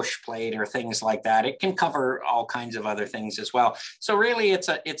plate, a push plate, or things like that. It can cover all kinds of other things as well. So really, it's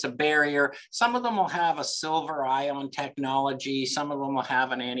a barrier. Some of them will have a silver ion technology. Some of them will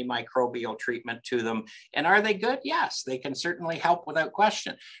have an antimicrobial treatment to them. And are they good? Yes, they can certainly help without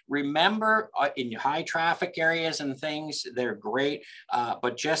question. Remember, in high traffic areas and things, they're great,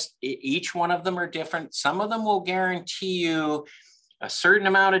 but just each one of them are different. Some of them will guarantee you a certain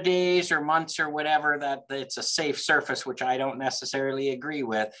amount of days or months or whatever that it's a safe surface, which I don't necessarily agree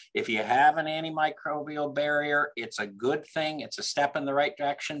with. If you have an antimicrobial barrier, it's a good thing. It's a step in the right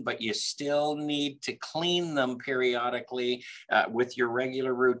direction, but you still need to clean them periodically with your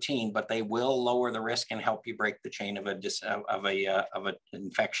regular routine, but they will lower the risk and help you break the chain of an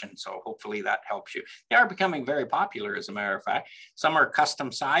infection. So hopefully that helps you. They are becoming very popular, as a matter of fact. Some are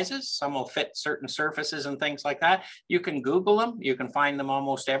custom sizes. Some will fit certain surfaces and things like that. You can Google them. You can find them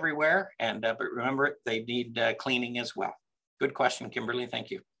almost everywhere, and but remember, they need cleaning as well. Good question, Kimberly.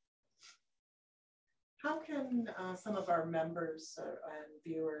 Thank you. How can some of our members and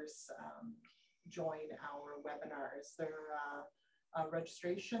viewers join our webinar? Is there a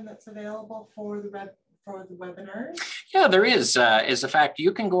registration that's available for the webinars? Yeah, there is. Is the fact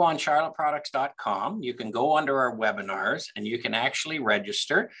you can go on charlotteproducts.com. You can go under our webinars and you can actually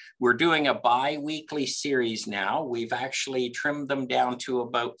register. We're doing a bi-weekly series now. We've actually trimmed them down to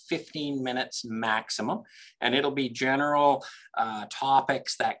about 15 minutes maximum, and it'll be general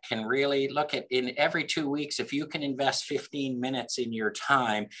topics that can really look at in every 2 weeks. If you can invest 15 minutes in your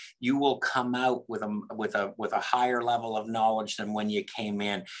time, you will come out with a higher level of knowledge than when you came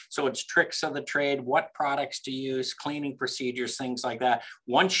in. So it's tricks of the trade, what products to use, cleaning procedures, things like that.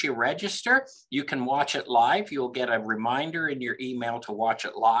 Once you register, you can watch it live. You'll get a reminder in your email to watch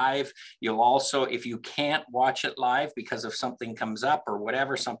it live. You'll also, if you can't watch it live because if something comes up or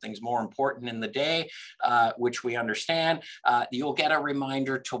whatever, something's more important in the day, which we understand, you'll get a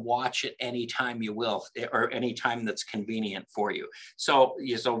reminder to watch it anytime you will, or anytime that's convenient for you. So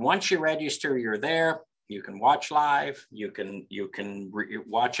once you register, you're there. You can watch live. You can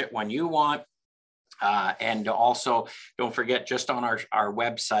watch it when you want. And also, don't forget, just on our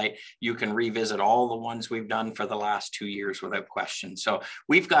website, you can revisit all the ones we've done for the last 2 years without question. So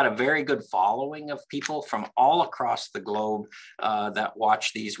we've got a very good following of people from all across the globe that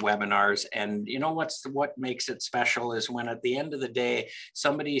watch these webinars. And you know what makes it special is when at the end of the day,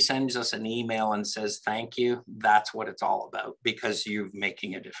 somebody sends us an email and says, thank you. That's what it's all about, because you're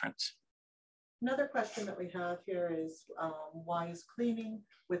making a difference. Another question that we have here is, why is cleaning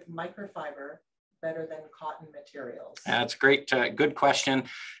with microfiber better than cotton materials? That's great. Good question.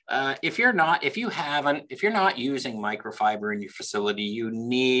 If you're not using microfiber in your facility, you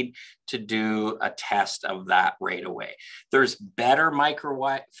need to do a test of that right away. There's better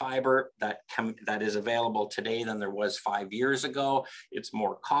microfiber that is available today than there was 5 years ago. It's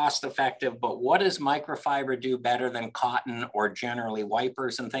more cost effective, but what does microfiber do better than cotton or generally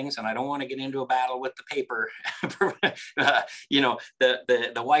wipers and things? And I don't want to get into a battle with the paper,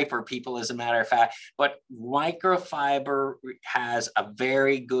 the wiper people, as a matter of fact, but microfiber has a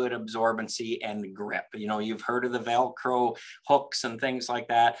very good absorbency and grip. You know, you've heard of the Velcro hooks and things like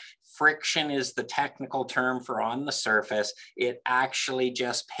that. Friction is the technical term for on the surface. It actually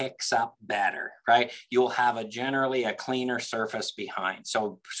just picks up better, right? You'll have generally a cleaner surface behind.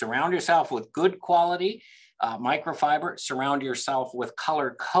 So surround yourself with good quality microfiber, surround yourself with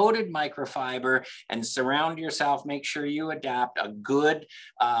color-coded microfiber, and surround yourself, make sure you adapt a good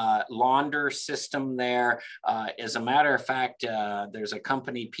launder system there. As a matter of fact, there's a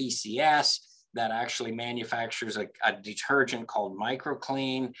company, PCS, that actually manufactures a detergent called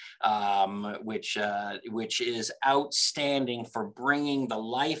MicroClean, which is outstanding for bringing the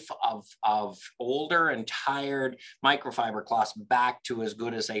life of older and tired microfiber cloths back to as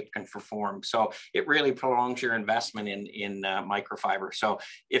good as they can perform. So it really prolongs your investment in microfiber. So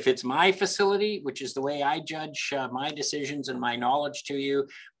if it's my facility, which is the way I judge my decisions and my knowledge to you,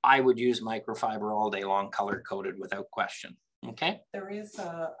 I would use microfiber all day long, color-coded without question. Okay. There is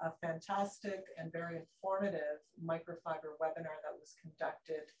a fantastic and very informative microfiber webinar that was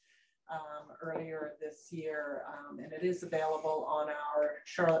conducted earlier this year, and it is available on our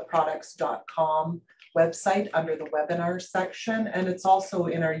charlotteproducts.com website under the webinar section, and it's also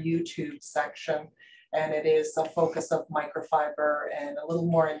in our YouTube section, and it is a focus of microfiber and a little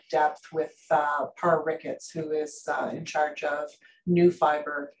more in depth with Par Ricketts, who is in charge of New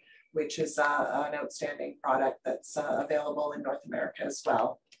Fiber, which is an outstanding product that's available in North America as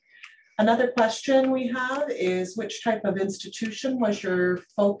well. Another question we have is, which type of institution was your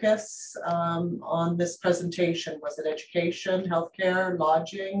focus on this presentation? Was it education, healthcare,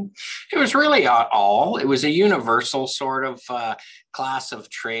 lodging? It was really all. It was a universal sort of class of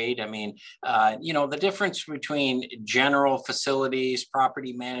trade. I mean, the difference between general facilities,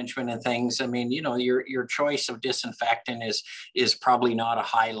 property management and things, I mean, your choice of disinfectant is probably not a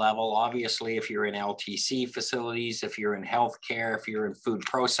high level. Obviously, if you're in LTC facilities, if you're in healthcare, if you're in food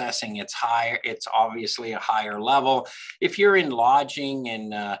processing, it's higher. It's obviously a higher level. If you're in lodging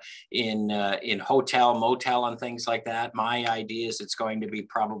and in hotel, motel and things like that, my idea is it's going to be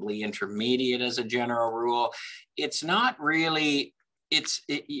probably intermediate as a general rule. It's not really.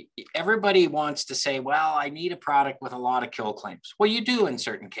 Everybody wants to say, well, I need a product with a lot of kill claims. Well, you do in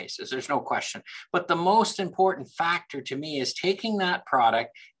certain cases, there's no question. But the most important factor to me is taking that product,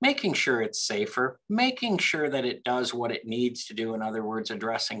 making sure it's safer, making sure that it does what it needs to do. In other words,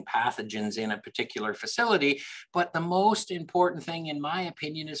 addressing pathogens in a particular facility. But the most important thing, in my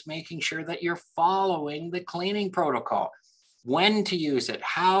opinion, is making sure that you're following the cleaning protocol. When to use it,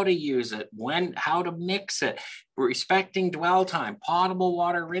 how to use it, how to mix it, respecting dwell time, potable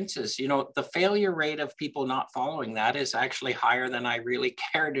water rinses. The failure rate of people not following that is actually higher than I really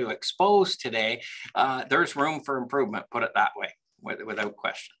care to expose today. There's room for improvement, put it that way, without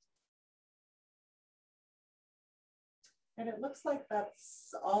question. And it looks like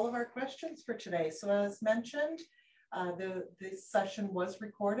that's all of our questions for today. So as mentioned, this session was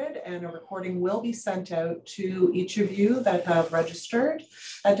recorded, and a recording will be sent out to each of you that have registered.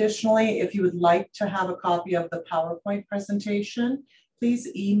 Additionally, if you would like to have a copy of the PowerPoint presentation, please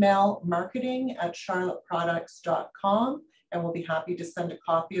email marketing@charlotteproducts.com, and we'll be happy to send a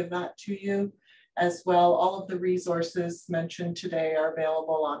copy of that to you. As well, all of the resources mentioned today are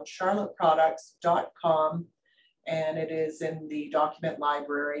available on charlotteproducts.com, and it is in the document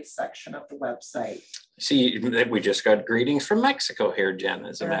library section of the website. See, we just got greetings from Mexico here, Jen,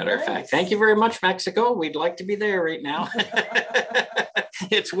 as a matter of fact. Thank you very much, Mexico. We'd like to be there right now.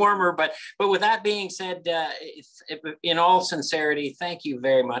 It's warmer, but with that being said, in all sincerity, thank you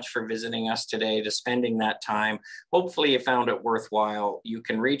very much for visiting us today, to spending that time. Hopefully you found it worthwhile. You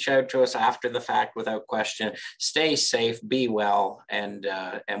can reach out to us after the fact without question. Stay safe, be well, and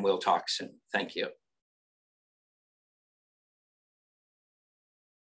we'll talk soon. Thank you.